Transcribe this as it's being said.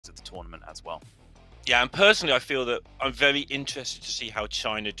at the tournament as well. Yeah, and personally, I feel that I'm very interested to see how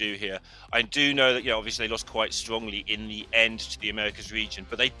China do here. I do know that, obviously they lost quite strongly in the end to the Americas region,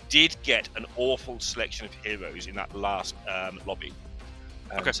 but they did get an awful selection of heroes in that last lobby.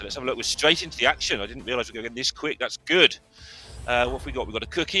 Okay. So let's have a look. We're straight into the action. I didn't realize we were going to get this quick. That's good. What have we got? We've got a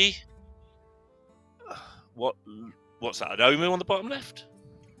cookie. What's that? An Omu on the bottom left?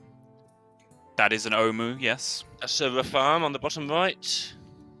 That is an Omu, yes. A server farm on the bottom right.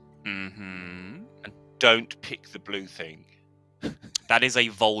 Mm-hmm. And don't pick the blue thing. That is a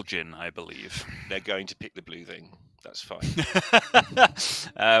Vol'jin, I believe. They're going to pick the blue thing. That's fine.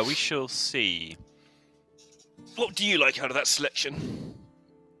 We shall see. What do you like out of that selection?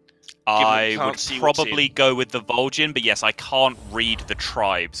 I would probably go with the Vol'jin, but yes, I can't read the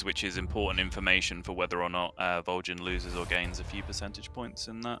tribes, which is important information for whether or not Vol'jin loses or gains a few percentage points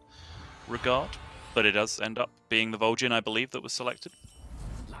in that regard. But it does end up being the Vol'jin, I believe, that was selected.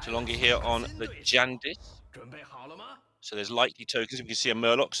 Chalonga here on the Jandis. So there's likely tokens. We can see a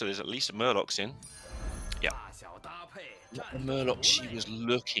Murloc, so there's at least a Murloc's in. Yeah. Not the Murloc she was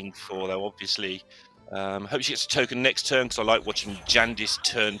looking for, though, obviously. Hope she gets a token next turn, because I like watching Jandis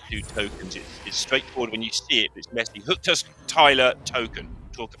turn 2 tokens. It's straightforward when you see it, but it's messy. Hooktusk, Tyler, token.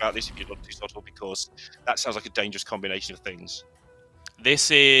 Talk about this if you'd like to start off, because that sounds like a dangerous combination of things.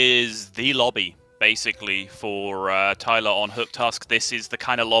 This is the lobby, basically, for Tyler on Hooktusk. This is the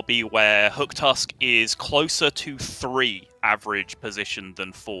kind of lobby where Hooktusk is closer to 3 average position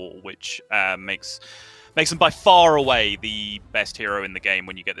than 4, which makes him by far away the best hero in the game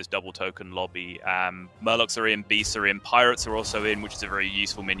when you get this double token lobby. Murlocs are in, Beasts are in, Pirates are also in, which is a very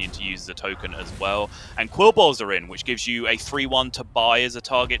useful minion to use as a token as well. And Quillballs are in, which gives you a 3-1 to buy as a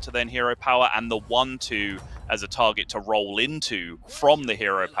target to then hero power, and the 1-2 as a target to roll into from the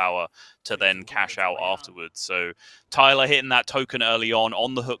hero power to then cash out afterwards. So Tyler hitting that token early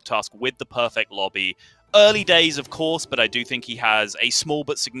on the Hooktusk with the perfect lobby. Early days, of course, but I do think he has a small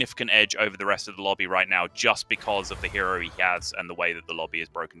but significant edge over the rest of the lobby right now, just because of the hero he has and the way that the lobby is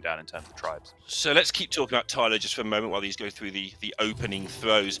broken down in terms of tribes. So let's keep talking about Tyler just for a moment while these go through the opening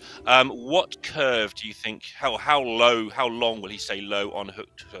throws. What curve do you think, how long will he stay low on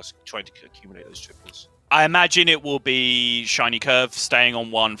Hooktusk, trying to accumulate those triples? I imagine it will be Shiny Curve, staying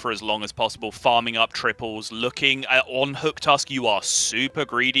on 1 for as long as possible, farming up triples, looking on Hooktusk. You are super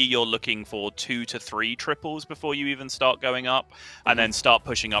greedy. You're looking for 2 to 3 triples before you even start going up, and then start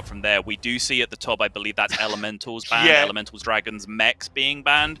pushing up from there. We do see at the top, I believe that's Elementals banned, yeah. Elementals, Dragons, Mechs being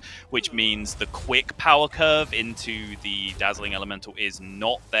banned, which means the quick power curve into the Dazzling Elemental is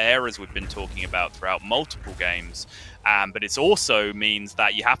not there, as we've been talking about throughout multiple games. But it also means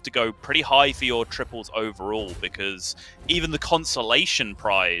that you have to go pretty high for your triples overall, because even the consolation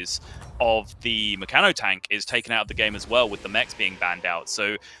prize of the Mechano Tank is taken out of the game as well, with the mechs being banned out.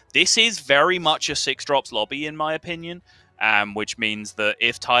 So this is very much a 6-drops lobby, in my opinion, which means that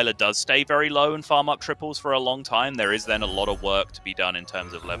if Tyler does stay very low and farm up triples for a long time, there is then a lot of work to be done in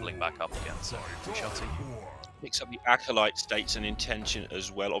terms of leveling back up again. So we shall see. Picks up the Acolyte, states an intention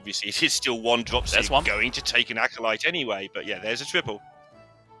as well. Obviously, it is still 1 drop, so you're going to take an Acolyte anyway. But yeah, there's a triple.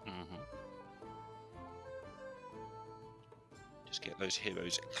 Just get those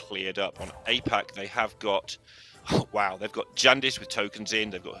heroes cleared up. On APAC, they have got, they've got Jandis with tokens in.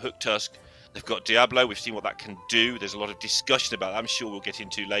 They've got Hooktusk. They've got Diablo. We've seen what that can do. There's a lot of discussion about that. I'm sure we'll get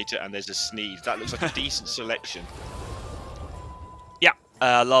into later. And there's a Sneed. That looks like a decent selection.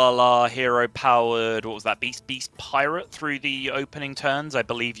 La hero powered, what was that, Beast Pirate through the opening turns. I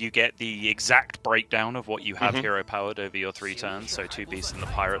believe you get the exact breakdown of what you have hero powered over your 3 turns. So 2 Beasts and the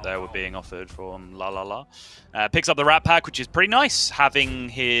Pirate there were being offered from La. Picks up the Rat Pack, which is pretty nice. Having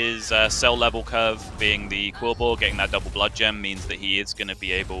his cell level curve being the Quillball, getting that double blood gem means that he is going to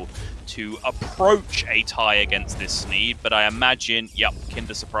be able to approach a tie against this Sneed. But I imagine,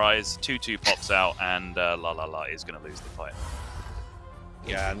 Kinder Surprise, 2-2 pops out, and La is going to lose the fight.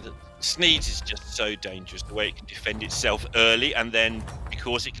 Yeah, and Sneeds is just so dangerous, the way it can defend itself early, and then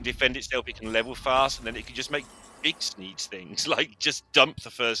because it can defend itself, it can level fast, and then it can just make big Sneeds things, like just dump the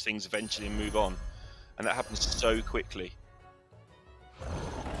first things eventually and move on. And that happens so quickly.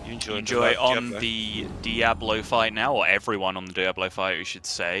 You enjoy on the Diablo fight now, or everyone on the Diablo fight, we should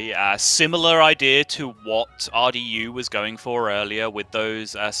say. Similar idea to what RDU was going for earlier with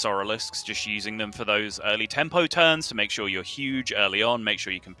those Soralisks, just using them for those early tempo turns to make sure you're huge early on, make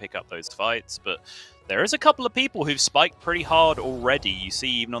sure you can pick up those fights. But there is a couple of people who've spiked pretty hard already. You see,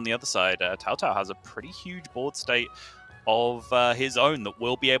 even on the other side, Tao has a pretty huge board state of his own that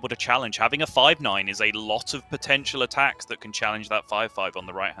will be able to challenge. Having a 5-9 is a lot of potential attacks that can challenge that 5-5 on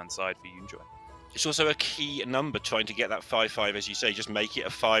the right-hand side for Yunjoy. It's also a key number, trying to get that 5-5, as you say. Just make it a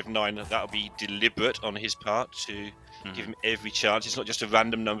 5-9. That'll be deliberate on his part to give him every chance. It's not just a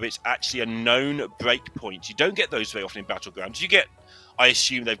random number. It's actually a known break point. You don't get those very often in Battlegrounds. You get, I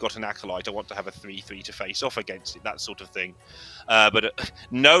assume they've got an Acolyte. I want to have a 3-3 to face off against it, that sort of thing. But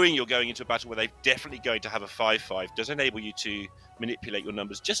knowing you're going into a battle where they're definitely going to have a 5-5 does enable you to manipulate your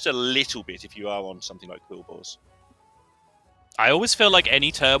numbers just a little bit if you are on something like Quillbores. I always feel like any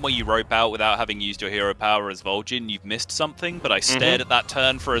turn where you rope out without having used your hero power as Vol'jin, you've missed something, but I stared at that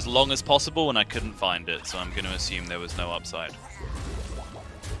turn for as long as possible and I couldn't find it, so I'm going to assume there was no upside.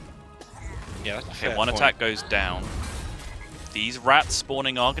 Yeah, that's a okay, fair one point. attack goes down. These rats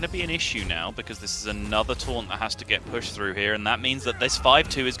spawning are going to be an issue now, because this is another taunt that has to get pushed through here, and that means that this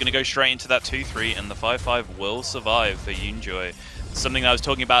 5-2 is going to go straight into that 2-3, and the 5-5 will survive for Yunjoy. Something I was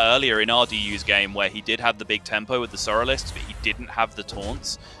talking about earlier in RDU's game, where he did have the big tempo with the Sorrelists, but he didn't have the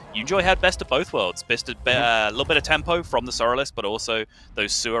taunts. Yunjoy had best of both worlds. A little bit of tempo from the Sorrelist, but also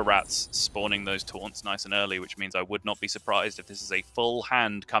those sewer rats spawning those taunts nice and early, which means I would not be surprised if this is a full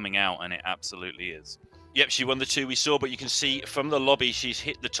hand coming out, and it absolutely is. Yep, she won the 2 we saw, but you can see from the lobby, she's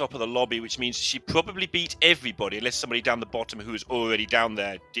hit the top of the lobby, which means she probably beat everybody, unless somebody down the bottom who was already down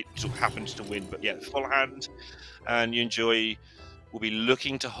there sort of happens to win. But yeah, full hand, and Yunjoy will be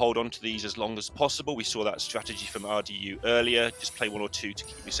looking to hold on to these as long as possible. We saw that strategy from RDU earlier. Just play 1 or 2 to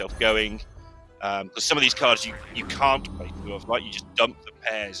keep yourself going. Because some of these cards you can't play 2 of, right? You just dump the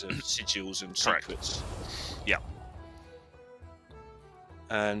pairs of sigils and secrets. Yeah.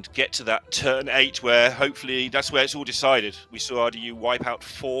 And get to that turn 8 where hopefully that's where it's all decided. We saw RDU wipe out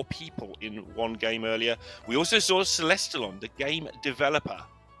 4 people in one game earlier. We also saw Celestalon, the game developer,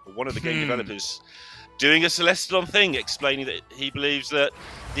 or one of the game developers, doing a Celestalon thing, explaining that he believes that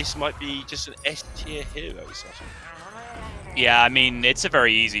this might be just an S-tier hero. Yeah, I mean, it's a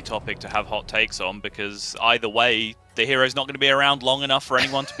very easy topic to have hot takes on, because either way, the hero's not going to be around long enough for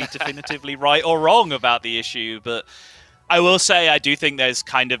anyone to be definitively right or wrong about the issue. But I will say I do think there's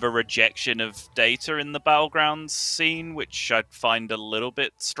kind of a rejection of data in the Battlegrounds scene, which I'd find a little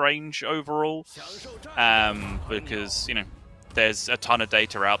bit strange overall, because, you know, there's a ton of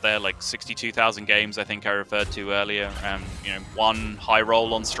data out there, like 62,000 games I think I referred to earlier, and you know, one high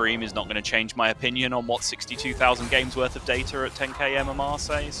roll on stream is not going to change my opinion on what 62,000 games worth of data at 10k MMR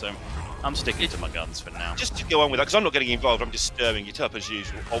say, so I'm sticking to my guns for now. Just to go on with that, because I'm not getting involved, I'm just stirring it up as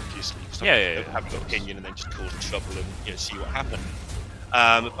usual, obviously, because I don't have an opinion and then just cause trouble and, you know, see what happens.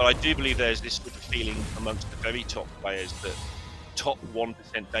 But I do believe there's this sort of feeling amongst the very top players that top 1%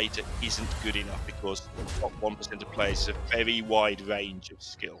 data isn't good enough, because the top 1% of players have a very wide range of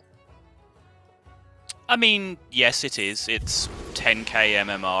skill. I mean, yes, it is. It's 10k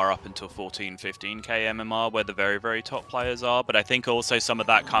MMR up until 14, 15k MMR where the very, very top players are. But I think also some of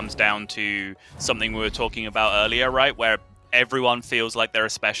that comes down to something we were talking about earlier, right? Where everyone feels like they're a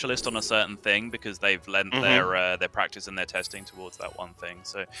specialist on a certain thing because they've lent their practice and their testing towards that one thing.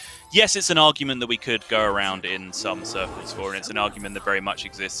 So, yes, it's an argument that we could go around in some circles for, and it's an argument that very much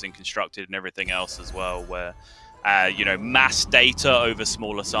exists in Constructed and everything else as well, where you know, mass data over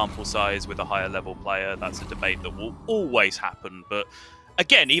smaller sample size with a higher level player, that's a debate that will always happen. But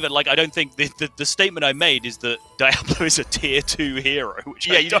again, even like, I don't think the statement I made is that Diablo is a tier 2 hero, which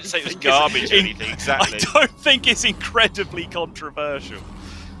you didn't say it was garbage or anything, exactly. I don't think it's incredibly controversial.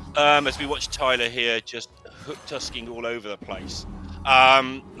 As we watch Tyler here just hook-tusking all over the place.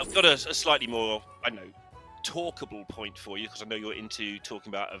 I've got a slightly more, I don't know, talkable point for you, because I know you're into talking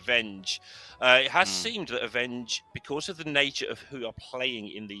about Avenge. It has seemed that Avenge, because of the nature of who are playing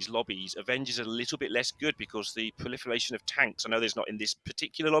in these lobbies, Avenge is a little bit less good because the proliferation of tanks. I know there's not in this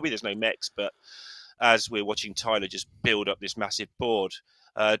particular lobby, there's no mechs, but as we're watching Tyler just build up this massive board,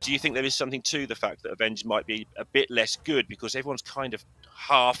 do you think there is something to the fact that Avenge might be a bit less good because everyone's kind of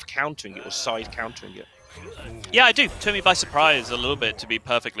half countering it or side countering it? Yeah, I do. Took me by surprise a little bit, to be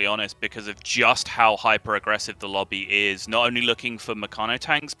perfectly honest, because of just how hyper-aggressive the lobby is. Not only looking for Meccano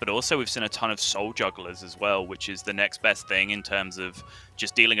tanks, but also we've seen a ton of soul jugglers as well, which is the next best thing in terms of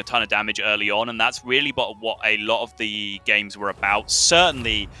just dealing a ton of damage early on. And that's really what a lot of the games were about.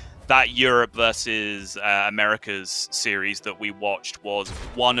 Certainly, that Europe versus Americas series that we watched was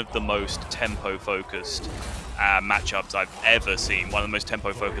one of the most tempo-focused matchups I've ever seen, one of the most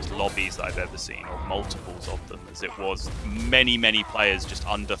tempo-focused lobbies that I've ever seen, or multiples of them, as it was many, many players just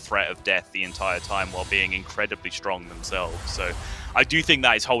under threat of death the entire time while being incredibly strong themselves. So I do think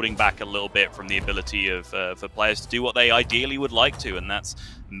that is holding back a little bit from the ability of for players to do what they ideally would like to, and that's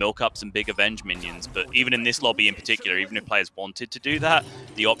milk up some big Avenge minions. But even in this lobby in particular, even if players wanted to do that,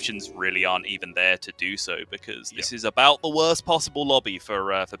 the options really aren't even there to do so, because this is about the worst possible lobby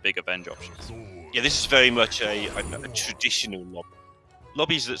for big Avenge options. Yeah, this is very much a traditional lobby.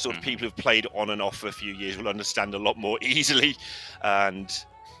 Lobbies that sort of people who've played on and off for a few years will understand a lot more easily. And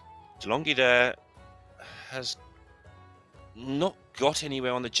DeLonghi there has not got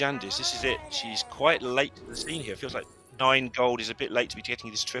anywhere on the Jandis. This is it. She's quite late to the scene here. It feels like 9 gold is a bit late to be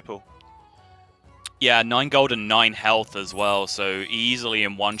getting this triple. Yeah, 9 gold and 9 health as well, so easily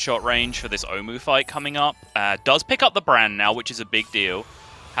in one-shot range for this Omu fight coming up. Does pick up the brand now, which is a big deal.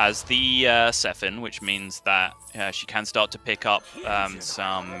 Has the Sephin, which means that she can start to pick up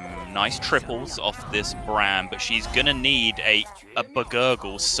some nice triples off this brand, but she's going to need a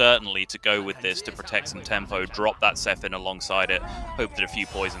Bagurgle, certainly, to go with this to protect some tempo, drop that Sephin alongside it, hope that a few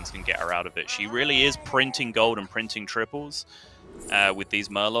poisons can get her out of it. She really is printing gold and printing triples with these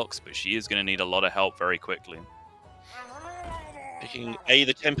Murlocs, but she is going to need a lot of help very quickly. Picking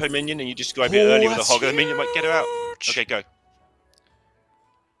the tempo minion, and you described it earlier with a hog. The minion might get her out. Okay, go.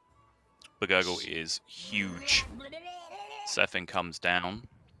 Bagurgle is huge. Sephin comes down.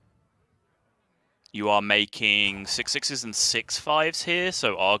 You are making 6/6s and 6/5s here,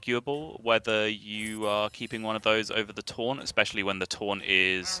 so arguable whether you are keeping one of those over the taunt, especially when the taunt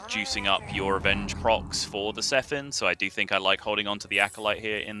is juicing up your revenge procs for the Sephin. So I do think I like holding on to the Acolyte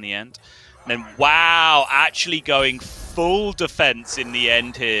here in the end. And then, wow, actually going full defense in the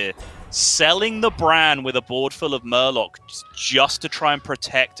end here. Selling the Bran with a board full of Murloc just to try and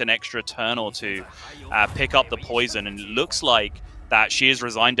protect an extra turn or two, pick up the poison, and it looks like that she has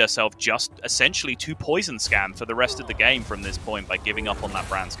resigned herself just essentially to poison scam for the rest of the game from this point by giving up on that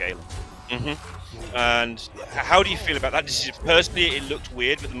Bran scaling. And how do you feel about that decision? Personally, it looked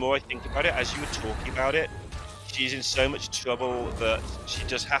weird, but the more I think about it, as you were talking about it, she's in so much trouble that she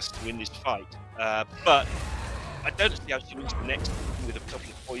just has to win this fight. But I don't see how she wins the next one with a couple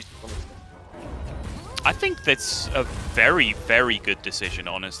of poisons on it. I think that's a very, very good decision,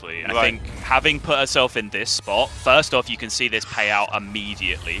 honestly. Right. I think having put herself in this spot, first off, you can see this pay out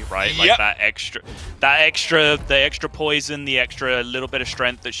immediately, right? Like the extra poison, the extra little bit of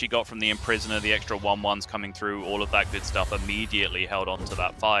strength that she got from the Imprisoner, the extra 1/1s coming through, all of that good stuff immediately held on to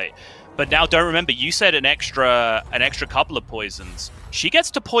that fight. But now, don't remember, you said an extra couple of poisons. She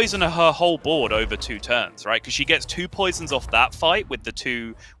gets to poison her whole board over 2 turns, right? Because she gets 2 poisons off that fight with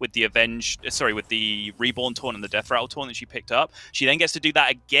the with the Reborn Taunt and the Death Rattle Taunt that she picked up. She then gets to do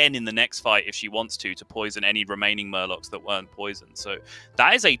that again in the next fight if she wants to poison any remaining Murlocs that weren't poisoned. So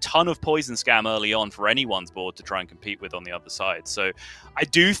that is a ton of poison scam early on for anyone's board to try and compete with on the other side. So I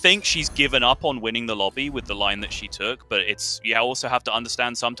do think she's given up on winning the lobby with the line that she took, but you also have to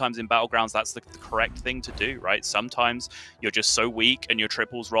understand sometimes in Battlegrounds that's the correct thing to do, right? Sometimes you're just so weak and your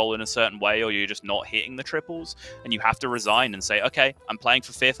triples roll in a certain way, or you're just not hitting the triples, and you have to resign and say, okay, I'm playing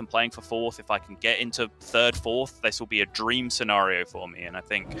for 5th, I'm playing for 4th. If I can get into 3rd, 4th, this will be a dream scenario for me. And I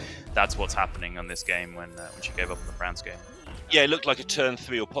think that's what's happening on this game when she gave up on the Browns game. Yeah, it looked like a turn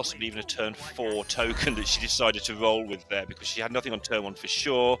 3 or possibly even a turn 4 token that she decided to roll with there, because she had nothing on turn 1 for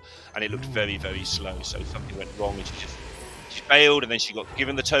sure, and it looked very, very slow. So something went wrong, and she failed, and then she got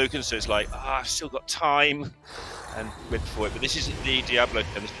given the token. So it's like, I've still got time, and went for it. But this isn't the Diablo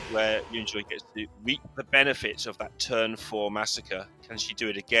turn. This is where Yunjoy gets to reap the benefits of that turn 4 massacre. Can she do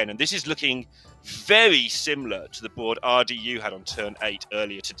it again? And this is looking very similar to the board RDU had on turn 8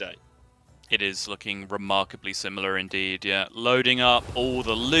 earlier today. It is looking remarkably similar indeed, yeah. Loading up all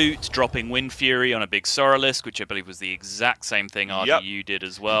the loot, dropping Wind Fury on a big Sorrelisk, which I believe was the exact same thing RDU did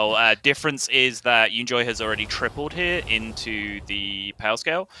as well. Difference is that Yunjoy has already tripled here into the Pale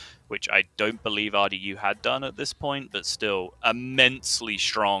Scale, which I don't believe RDU had done at this point, but still immensely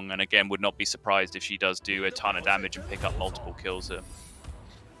strong. And again, would not be surprised if she does do a ton of damage and pick up multiple kills here.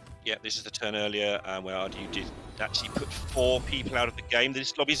 Yeah, this is the turn earlier where RDU did actually put 4 people out of the game.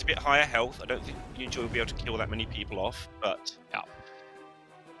 This lobby is a bit higher health. I don't think Yunjoy will be able to kill that many people off, but yeah,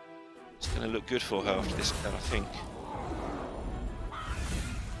 it's going to look good for her after this turn, I think.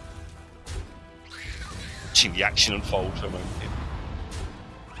 Watching the action unfold for a moment here.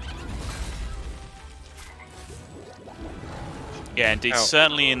 Yeah, indeed.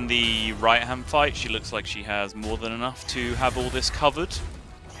 Certainly in the right-hand fight, she looks like she has more than enough to have all this covered.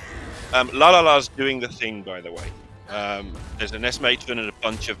 Lala's doing the thing, by the way. There's a Nest Matron and a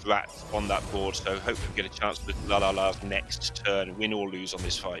bunch of rats on that board, so hopefully we get a chance with Lala's next turn, win or lose on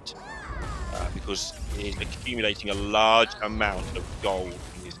this fight. Because he's accumulating a large amount of gold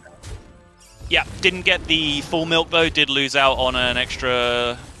in his hand. Yeah, didn't get the full milk though, did lose out on an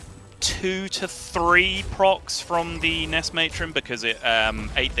extra 2 to 3 procs from the Nest Matron because it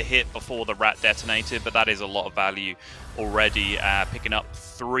ate the hit before the rat detonated, but that is a lot of value already. Picking up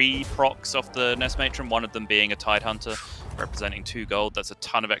 3 procs off the Nest Matron, one of them being a Tide Hunter, representing 2 gold. That's a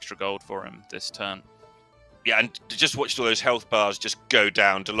ton of extra gold for him this turn. Yeah, and just watched all those health bars just go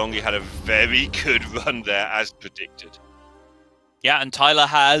down. DeLonghi had a very good run there, as predicted. Yeah, and Tyler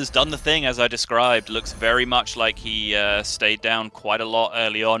has done the thing as I described. Looks very much like he stayed down quite a lot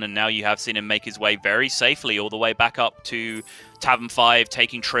early on, and now you have seen him make his way very safely all the way back up to Tavern 5,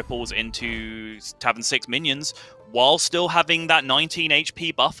 taking triples into Tavern 6 minions, while still having that 19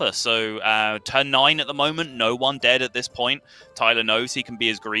 HP buffer. So turn 9 at the moment, no one dead at this point. Tyler knows he can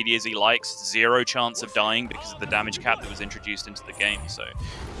be as greedy as he likes, 0 chance of dying because of the damage cap that was introduced into the game. So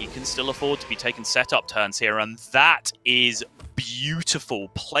he can still afford to be taking setup turns here, and that is beautiful.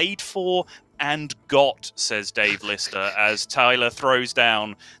 Played for and got, says Dave Lister, as Tyler throws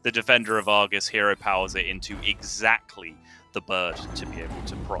down the Defender of Argus, hero powers it into exactly the bird to be able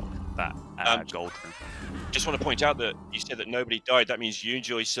to proc that gold. Just want to point out that you said that nobody died. That means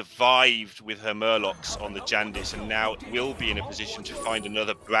Unjoy survived with her Murlocs on the Jandis, and now will be in a position to find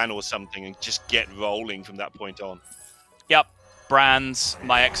another Bran or something and just get rolling from that point on. Yep. Brands,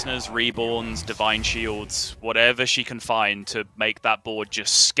 Myexnas, Reborns, Divine Shields, whatever she can find to make that board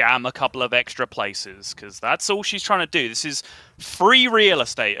just scam a couple of extra places, because that's all she's trying to do. This is free real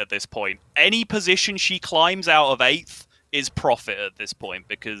estate at this point. Any position she climbs out of 8th is profit at this point,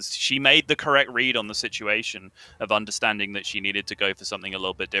 because she made the correct read on the situation of understanding that she needed to go for something a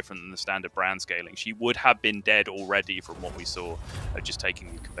little bit different than the standard brand scaling. She would have been dead already from what we saw of just taking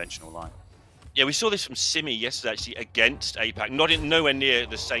the conventional line. Yeah, we saw this from Simi yesterday, actually, against APAC. Nowhere near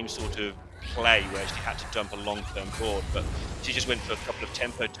the same sort of play where she had to dump a long-term board, but she just went for a couple of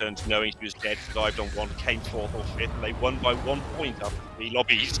tempo turns knowing she was dead, survived on 1, came 4th or 5th, and they won by 1 point after 3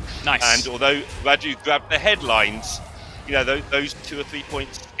 lobbies. Nice. And although Radu grabbed the headlines, you know, those 2 or 3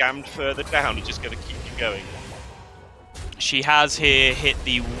 points scammed further down are just going to keep you going. She has here hit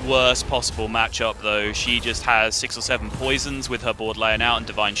the worst possible matchup, though. She just has 6 or 7 poisons with her board laying out and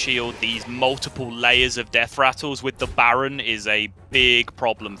Divine Shield. These multiple layers of death rattles with the Baron is a big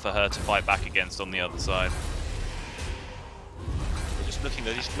problem for her to fight back against on the other side. We're just looking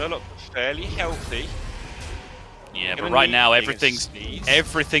at these Murlocs are fairly healthy. Yeah, but right now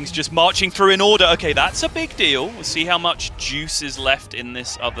everything's just marching through in order. Okay, that's a big deal. We'll see how much juice is left in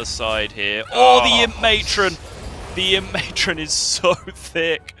this other side here. Oh, the Imp Matron! The Imp Matron is so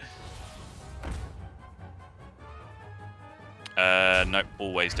thick. Nope,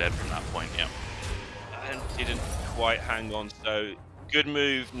 always dead from that point, yeah. And didn't quite hang on, so good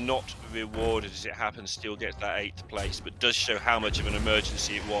move, not rewarded as it happens, still gets that 8th place, but does show how much of an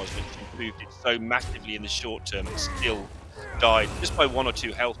emergency it was when she improved it so massively in the short term and still died, just by 1 or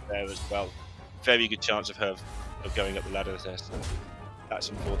 2 health there as well. Very good chance of her going up the ladder there, so that's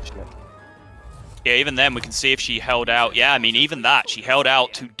unfortunate. Yeah, even then we can see if she held out. Yeah, I mean, even that, she held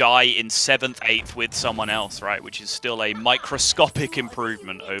out to die in 7th, 8th with someone else, right? Which is still a microscopic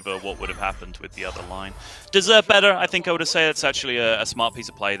improvement over what would have happened with the other line. Deserve better, I think I would have said. It's actually a smart piece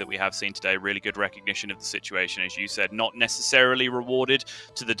of play that we have seen today. Really good recognition of the situation, as you said. Not necessarily rewarded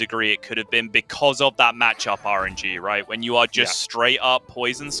to the degree it could have been because of that matchup RNG, right? When you are just straight up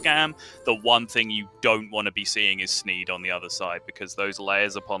poison scam, the one thing you don't want to be seeing is Sneed on the other side, because those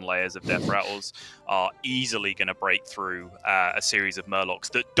layers upon layers of death rattles are easily going to break through a series of Murlocs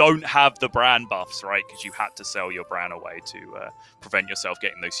that don't have the Bran buffs, right? Because you had to sell your Bran away to prevent yourself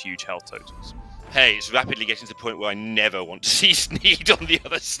getting those huge health totals. Hey, it's rapidly getting to the point where I never want to see Sneed on the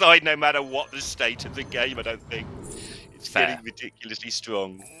other side, no matter what the state of the game, I don't think. It's getting ridiculously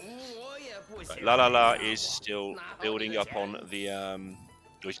strong. Right, La La La is still building up on the...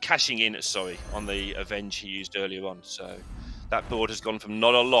 he's cashing in, sorry, on the Avenge he used earlier on, so... That board has gone from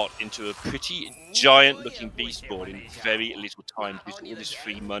not a lot into a pretty giant-looking beast board in very little time due to all this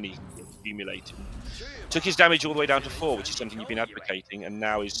free money accumulated. Took his damage all the way down to 4, which is something you've been advocating, and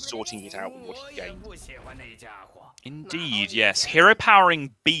now is sorting it out with what he gained. Indeed, yes. Hero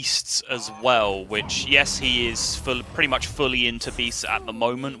powering beasts as well, which, yes, he is pretty much fully into beasts at the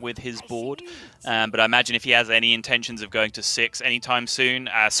moment with his board. But I imagine if he has any intentions of going to 6 anytime soon,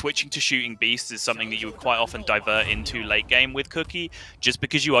 switching to shooting beasts is something that you would quite often divert into late game with Cookie, just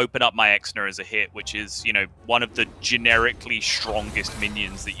because you open up Myexna as a hit, which is, you know, one of the generically strongest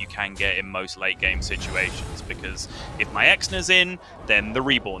minions that you can get in most late game situations. Because if Myexna's in, then the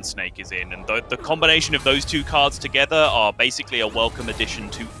Reborn Snake is in, and the combination of those 2 cards together are basically a welcome addition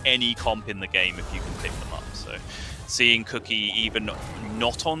to any comp in the game if you can pick them up. So seeing Cookie even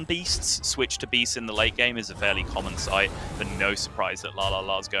not on beasts switch to beasts in the late game is a fairly common sight, but no surprise that La La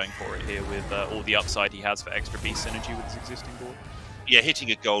La's going for it here with all the upside he has for extra beast synergy with his existing board. Yeah,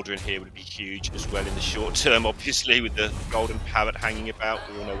 hitting a Golden here would be huge as well in the short term, obviously, with the Golden Parrot hanging about.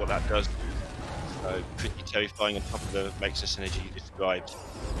 We all know what that does. So pretty terrifying on top of the Mexer synergy you described.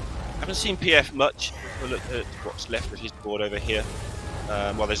 Haven't seen PF much. We'll look at what's left of his board over here.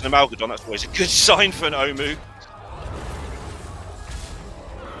 Well, there's an Amalgadon. That's always a good sign for an Omu.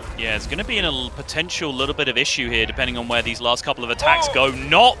 Yeah, it's going to be in a potential little bit of issue here, depending on where these last couple of attacks go.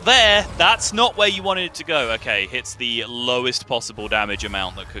 Not there! That's not where you wanted it to go. Okay, hits the lowest possible damage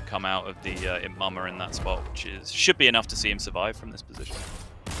amount that could come out of the Imp-Mummer in that spot, which should be enough to see him survive from this position.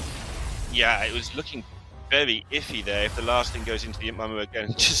 Yeah, it was looking very iffy there. If the last thing goes into the Imp-Mummer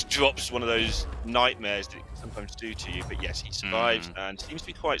again, it just drops one of those nightmares that it can sometimes do to you. But yes, he survives and seems to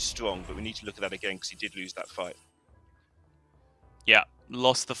be quite strong, but we need to look at that again because he did lose that fight. Yeah,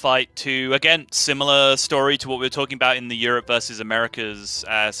 lost the fight to, again, similar story to what we were talking about in the Europe versus Americas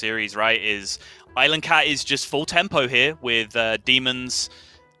series, right? Is Island Cat is just full tempo here with demons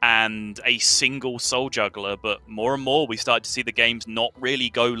and a single soul juggler, but more and more we start to see the games not really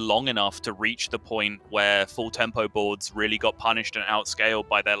go long enough to reach the point where full tempo boards really got punished and outscaled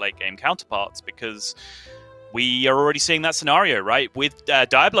by their late game counterparts, because we are already seeing that scenario, right? With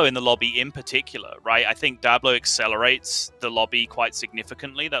Diablo in the lobby in particular, right? I think Diablo accelerates the lobby quite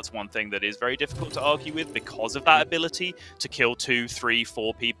significantly. That's one thing that is very difficult to argue with because of that ability to kill 2, 3,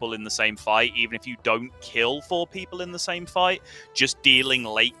 4 people in the same fight. Even if you don't kill 4 people in the same fight, just dealing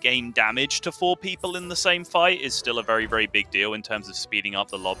late game damage to 4 people in the same fight is still a very, very big deal in terms of speeding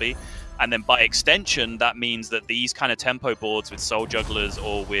up the lobby. And then by extension, that means that these kind of tempo boards with soul jugglers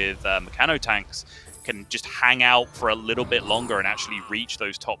or with mechano tanks can just hang out for a little bit longer and actually reach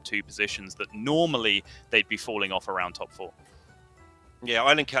those top 2 positions that normally they'd be falling off around top 4. Yeah,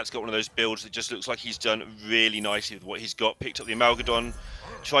 Island Cat's got one of those builds that just looks like he's done really nicely with what he's got. Picked up the Amalgadon.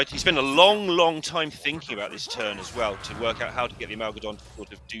 He spent a long, long time thinking about this turn as well to work out how to get the Amalgadon to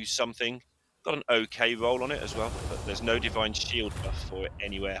sort of do something. Got an okay roll on it as well, but there's no Divine Shield buff for it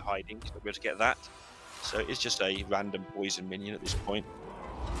anywhere hiding. He's not be able to get that. So it's just a random poison minion at this point.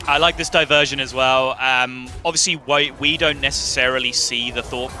 I like this diversion as well. Obviously, we don't necessarily see the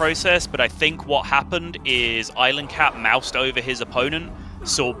thought process, but I think what happened is Island Cat moused over his opponent,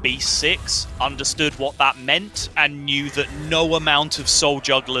 saw Beast 6, understood what that meant, and knew that no amount of Soul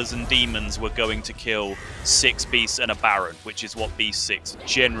Jugglers and Demons were going to kill 6 Beasts and a Baron, which is what Beast 6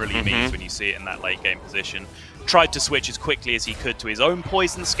 generally means when you see it in that late game position. Tried to switch as quickly as he could to his own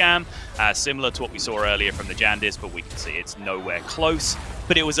poison scam, similar to what we saw earlier from the Jandis, but we can see it's nowhere close.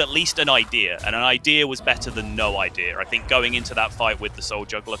 But it was at least an idea, and an idea was better than no idea. I think going into that fight with the Soul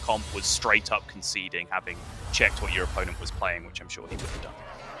Juggler comp was straight up conceding, having checked what your opponent was playing, which I'm sure he would have done.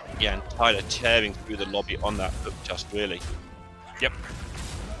 Yeah, and Tyler tearing through the lobby on that hook just really. Yep.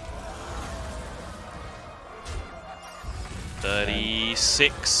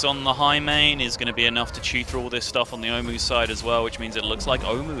 36 on the high main is going to be enough to chew through all this stuff on the Omu side as well, which means it looks like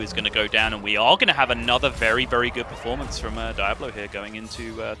Omu is going to go down, and we are going to have another very, very good performance from Diablo here going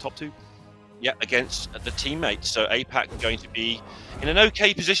into top 2. Yeah, against the teammates. So APAC are going to be in an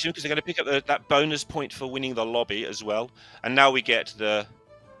okay position because they're going to pick up that bonus point for winning the lobby as well. And now we get the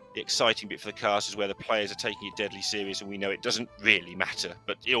exciting bit for the cast is where the players are taking it deadly serious, and we know it doesn't really matter.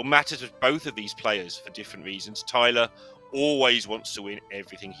 But it'll matter to both of these players for different reasons. Tyler always wants to win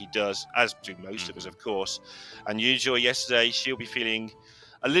everything he does, as do most of us, of course. And usually yesterday, she'll be feeling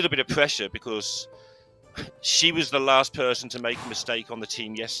a little bit of pressure because she was the last person to make a mistake on the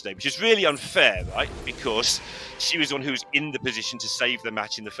team yesterday, which is really unfair, right? Because she was the one who was in the position to save the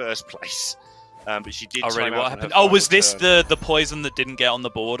match in the first place. But she did. Oh, really? What happened? Oh, was this the poison that didn't get on the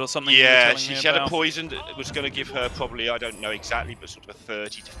board or something? Yeah, she had a poison that was going to give her probably, I don't know exactly, but sort of a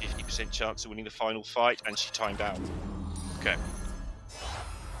 30 to 50% chance of winning the final fight, and she timed out. Okay.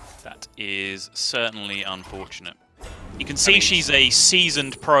 That is certainly unfortunate. You can see she's a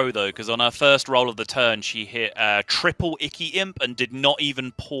seasoned pro, though, because on her first roll of the turn, she hit a triple Icky Imp and did not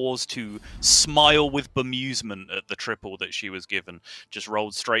even pause to smile with bemusement at the triple that she was given. Just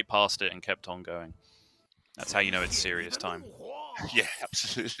rolled straight past it and kept on going. That's how you know it's serious time. Yeah,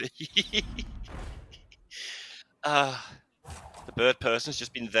 absolutely. The bird person's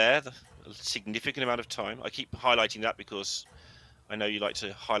just been there a significant amount of time. I keep highlighting that because I know you like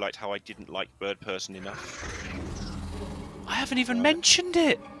to highlight how I didn't like bird person enough. I haven't even mentioned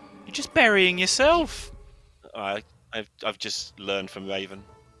it. You're just burying yourself. I've just learned from Raven.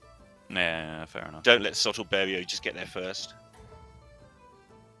 Yeah, fair enough. Don't let Sottle bury you, just get there first.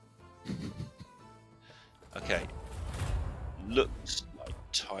 Okay. Looks like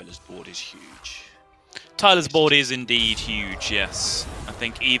Tyler's board is huge. Tyler's board is indeed huge, yes. I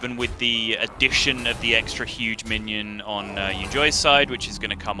think even with the addition of the extra huge minion on Yunjoy's side, which is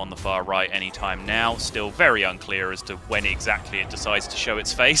going to come on the far right anytime now, still very unclear as to when exactly it decides to show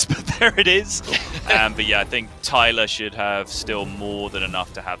its face, but there it is. But yeah, I think Tyler should have still more than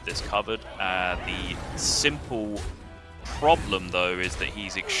enough to have this covered. The simple problem, though, is that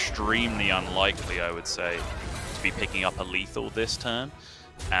he's extremely unlikely, I would say, to be picking up a lethal this turn.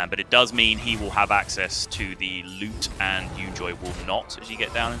 But it does mean he will have access to the loot, and Yunjoy will not as you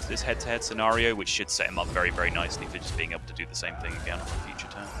get down into this head-to-head scenario, which should set him up very, very nicely for just being able to do the same thing again on a future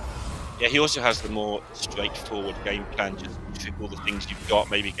turn. Yeah, he also has the more straightforward game plan. Just trick all the things you've got,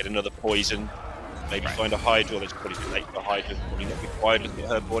 maybe get another poison, maybe find a Hydra. That's probably too late for a Hydra, probably not required. Look at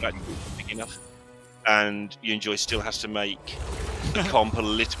her board, actually big enough. And Yunjoy still has to make the comp a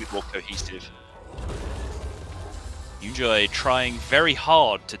little bit more cohesive. Yunjoy trying very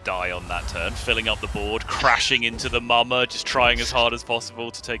hard to die on that turn, filling up the board, crashing into the Mama, just trying as hard as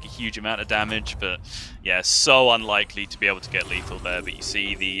possible to take a huge amount of damage. But yeah, so unlikely to be able to get lethal there. But you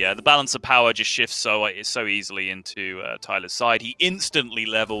see the balance of power just shifts so easily into Tyler's side. He instantly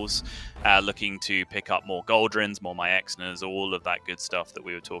levels, looking to pick up more Goldrins, more Myexnas, all of that good stuff that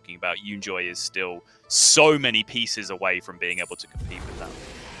we were talking about. Yunjoy is still so many pieces away from being able to compete with that.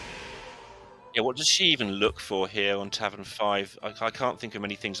 Yeah, what does she even look for here on Tavern 5? I can't think of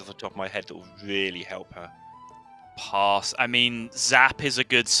many things off the top of my head that will really help her. Pass. I mean, Zap is a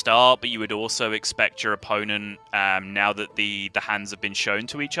good start, but you would also expect your opponent, now that the hands have been shown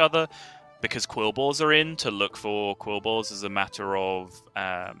to each other, because Quillballs are in, to look for Quillballs as a matter of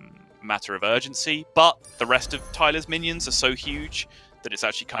urgency. But the rest of Tyler's minions are so huge that it's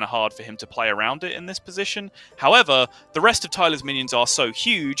actually kind of hard for him to play around it in this position. However, the rest of Tyler's minions are so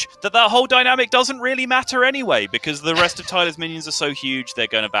huge that whole dynamic doesn't really matter anyway, because the rest of Tyler's minions are so huge, they're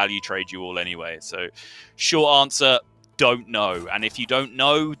going to value trade you all anyway. So, short answer, don't know. And if you don't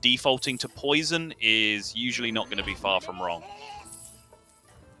know, defaulting to poison is usually not going to be far from wrong.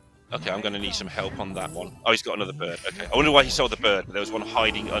 Okay, I'm going to need some help on that one. Oh, he's got another bird. Okay, I wonder why he sold the bird. There was one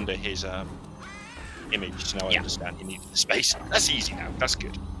hiding under his image, so now I understand he needed the space. That's easy now. That's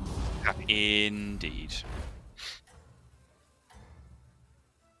good. Happy. Indeed.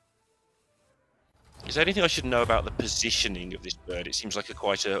 Is there anything I should know about the positioning of this bird? It seems like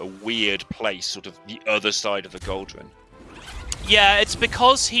quite a weird place, sort of the other side of the Goldrin. Yeah, it's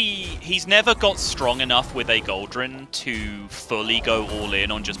because he's never got strong enough with a Goldrin to fully go all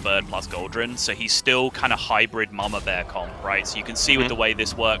in on just bird plus Goldrin, so he's still kind of hybrid Mama Bear comp, right? So you can see with the way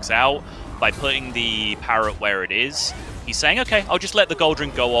this works out, by putting the parrot where it is, he's saying, okay, I'll just let the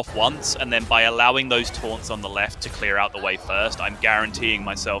Goldrin go off once, and then by allowing those taunts on the left to clear out the way first, I'm guaranteeing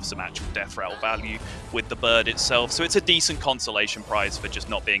myself some actual death rattle value with the bird itself. So it's a decent consolation prize for just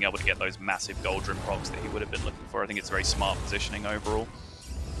not being able to get those massive Goldrin procs that he would have been looking for. I think it's very smart positioning overall.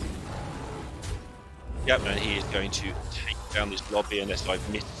 Yep, and he is going to take down this lobby unless I've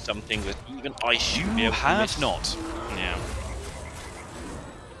missed something that even I should be able to have miss. not. Yeah.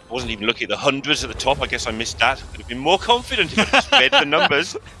 I wasn't even looking at the hundreds at the top. I guess I missed that. Could have been more confident if I just read the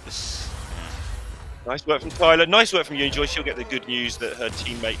numbers. Nice work from Tyler. Nice work from Yunjoy. She'll get the good news that her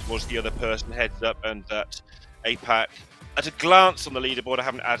teammate was the other person heads up, and that APAC, at a glance on the leaderboard, I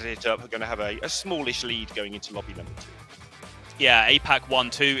haven't added it up, are going to have a smallish lead going into lobby number 2. Yeah, APAC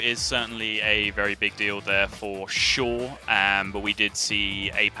 1-2 is certainly a very big deal there for sure, but we did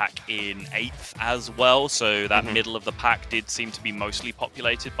see APAC in 8th as well, so that middle of the pack did seem to be mostly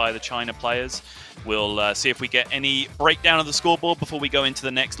populated by the China players. We'll see if we get any breakdown of the scoreboard before we go into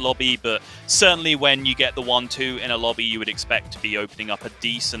the next lobby, but certainly when you get the 1-2 in a lobby, you would expect to be opening up a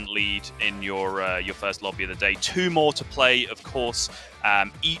decent lead in your first lobby of the day. 2 more to play, of course.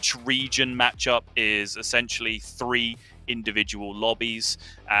 Each region matchup is essentially 3 individual lobbies.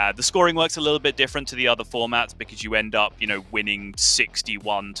 The scoring works a little bit different to the other formats because you end up, winning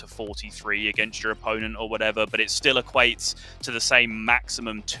 61 to 43 against your opponent or whatever, but it still equates to the same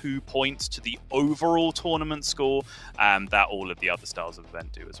maximum 2 points to the overall tournament score that all of the other styles of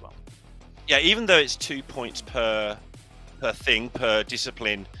event do as well. Yeah, even though it's 2 points per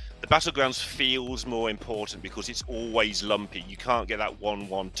discipline, the Battlegrounds feels more important because it's always lumpy. You can't get that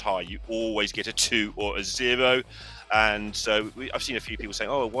 1-1 tie. You always get a 2 or a 0. And so I've seen a few people saying,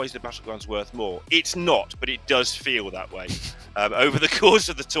 oh, why is the Battlegrounds worth more? It's not, but it does feel that way. Over the course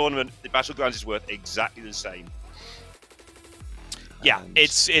of the tournament, the Battlegrounds is worth exactly the same. Yeah,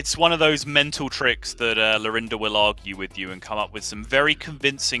 it's one of those mental tricks that Lorinda will argue with you and come up with some very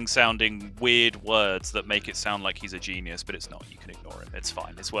convincing sounding weird words that make it sound like he's a genius, but it's not. You can ignore him. It's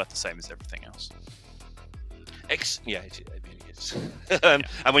fine. It's worth the same as everything else. Yeah, it really is. And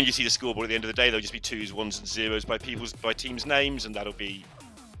when you see the scoreboard at the end of the day, there'll just be 2s, 1s, and 0s by teams' names, and that'll be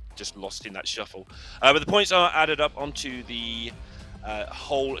just lost in that shuffle. But the points are added up onto the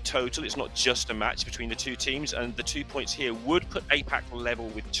whole total. It's not just a match between the two teams, and the 2 points here would put APAC level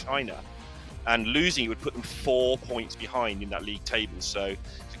with China, and losing it would put them 4 points behind in that league table. So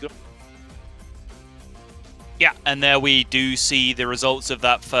it's a good. Yeah, and there we do see the results of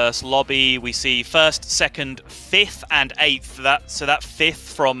that first lobby. We see 1st, 2nd, 5th, and 8th. So that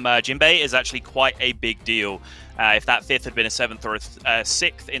 5th from Jinbei is actually quite a big deal. If that 5th had been a 7th or a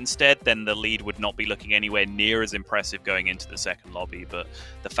 6th instead, then the lead would not be looking anywhere near as impressive going into the 2nd lobby. But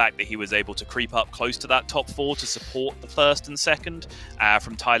the fact that he was able to creep up close to that top 4 to support the 1st and 2nd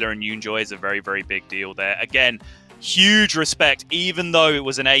from Tyler and Yoonjoy is a very, very big deal there. Again, huge respect, even though it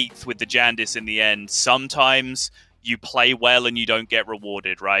was an 8th with the Jandis in the end. Sometimes you play well and you don't get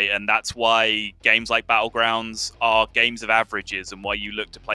rewarded, right? And that's why games like Battlegrounds are games of averages, and why you look to play